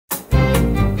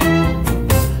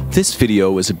This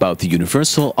video is about the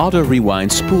Universal Auto-Rewind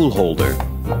Spool Holder.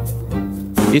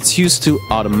 It's used to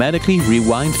automatically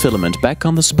rewind filament back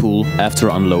on the spool after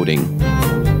unloading.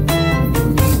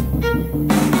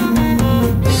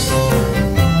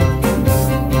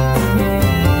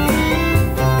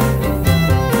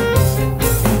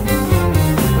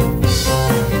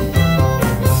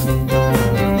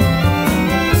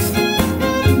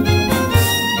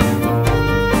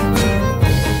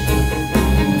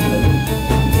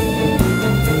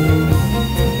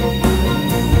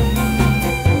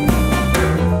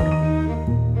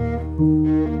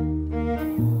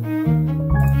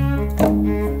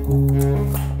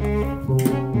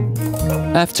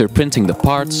 After printing the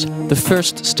parts, the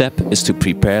first step is to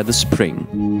prepare the spring.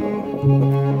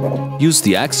 Use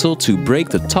the axle to break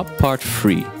the top part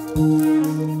free.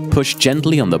 Push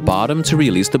gently on the bottom to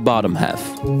release the bottom half.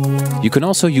 You can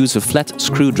also use a flat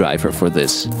screwdriver for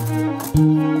this.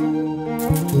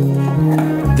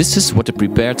 This is what the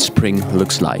prepared spring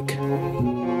looks like.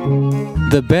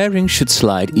 The bearing should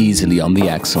slide easily on the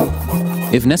axle.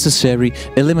 If necessary,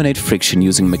 eliminate friction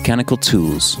using mechanical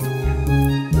tools.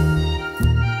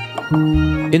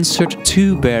 Insert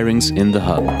 2 bearings in the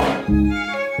hub.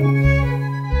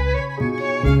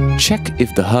 Check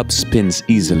if the hub spins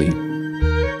easily.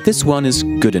 This one is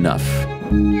good enough.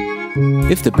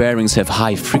 If the bearings have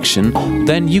high friction,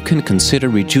 then you can consider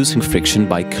reducing friction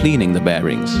by cleaning the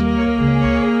bearings.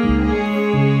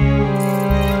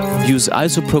 Use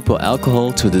isopropyl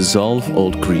alcohol to dissolve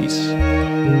old grease.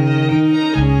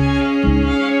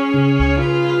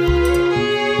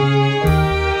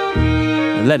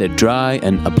 Let it dry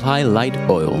and apply light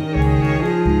oil.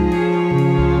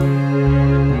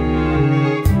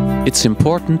 It's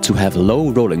important to have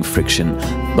low rolling friction,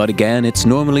 but again, it's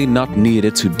normally not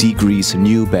needed to degrease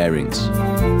new bearings.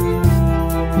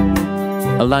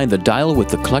 Align the dial with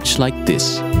the clutch like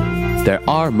this. There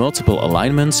are multiple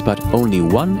alignments, but only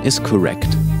one is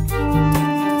correct.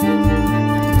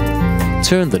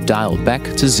 Turn the dial back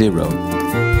to 0.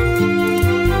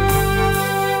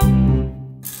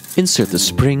 Insert the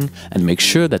spring and make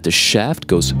sure that the shaft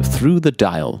goes through the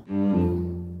dial.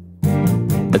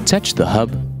 Attach the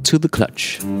hub to the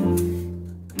clutch.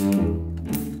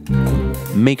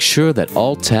 Make sure that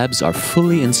all tabs are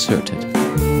fully inserted.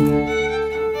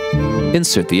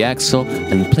 Insert the axle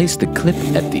and place the clip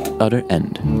at the other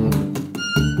end.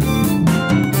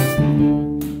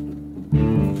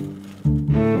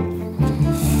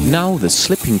 Now the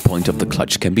slipping point of the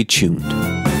clutch can be tuned.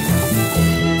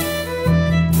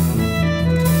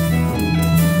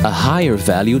 A higher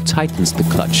value tightens the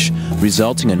clutch,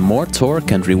 resulting in more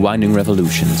torque and rewinding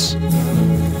revolutions.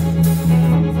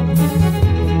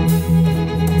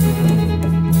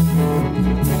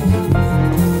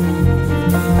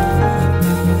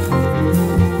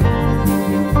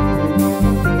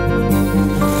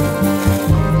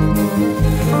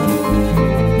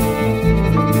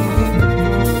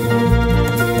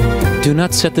 Do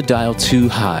not set the dial too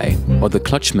high, or the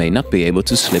clutch may not be able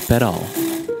to slip at all.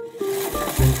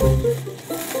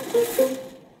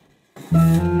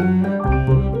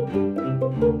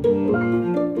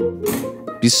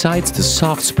 Besides the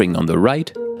soft spring on the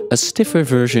right, a stiffer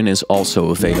version is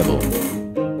also available.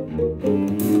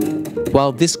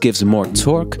 While this gives more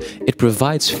torque, it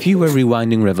provides fewer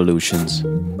rewinding revolutions.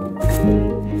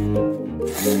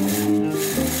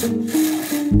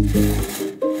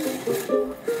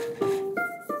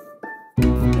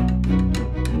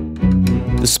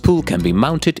 The spool can be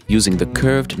mounted using the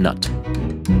curved nut.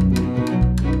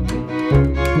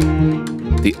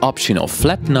 The optional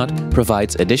flat nut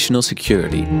provides additional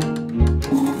security.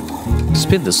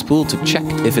 Spin the spool to check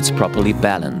if it's properly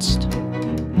balanced.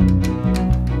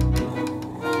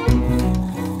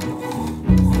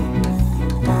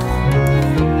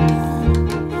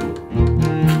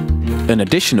 An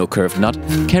additional curved nut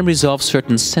can resolve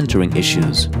certain centering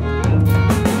issues.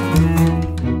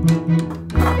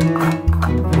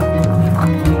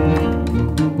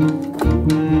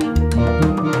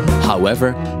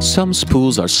 However, some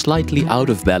spools are slightly out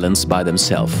of balance by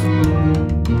themselves.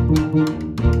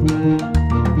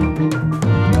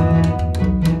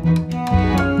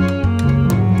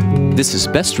 This is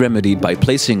best remedied by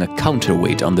placing a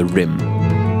counterweight on the rim.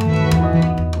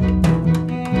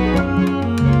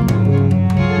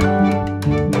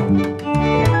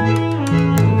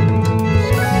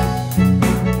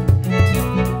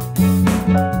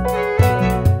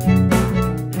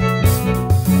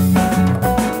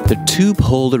 The tube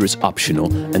holder is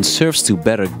optional and serves to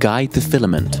better guide the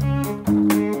filament.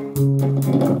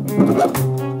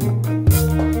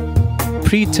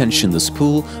 Pre-tension the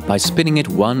spool by spinning it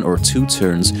 1 or 2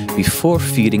 turns before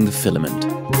feeding the filament.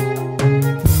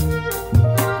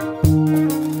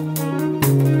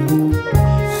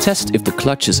 Test if the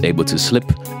clutch is able to slip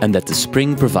and that the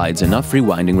spring provides enough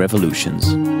rewinding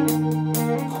revolutions.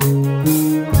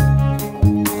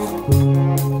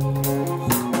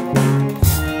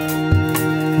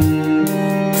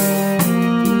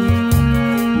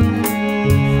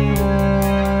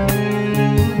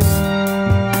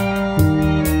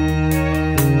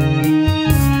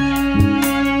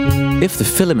 If the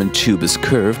filament tube is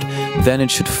curved, then it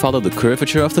should follow the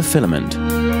curvature of the filament.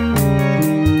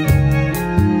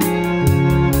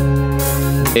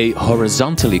 A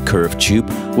horizontally curved tube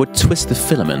would twist the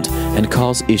filament and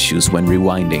cause issues when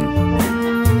rewinding.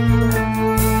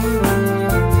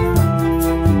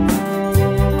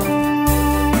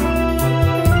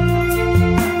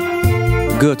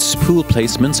 Good spool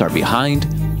placements are behind,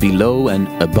 below and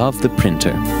above the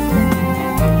printer.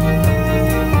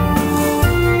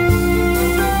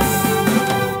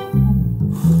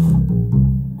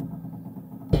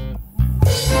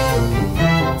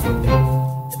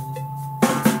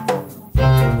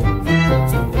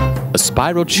 A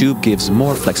spiral tube gives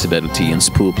more flexibility in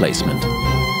spool placement.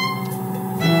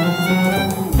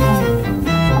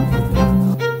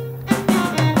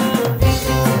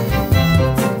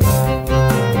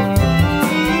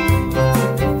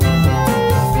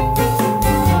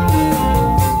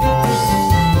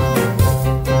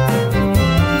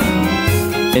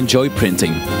 Enjoy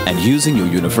printing and using your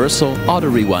Universal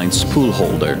Auto-Rewind Spool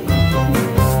Holder.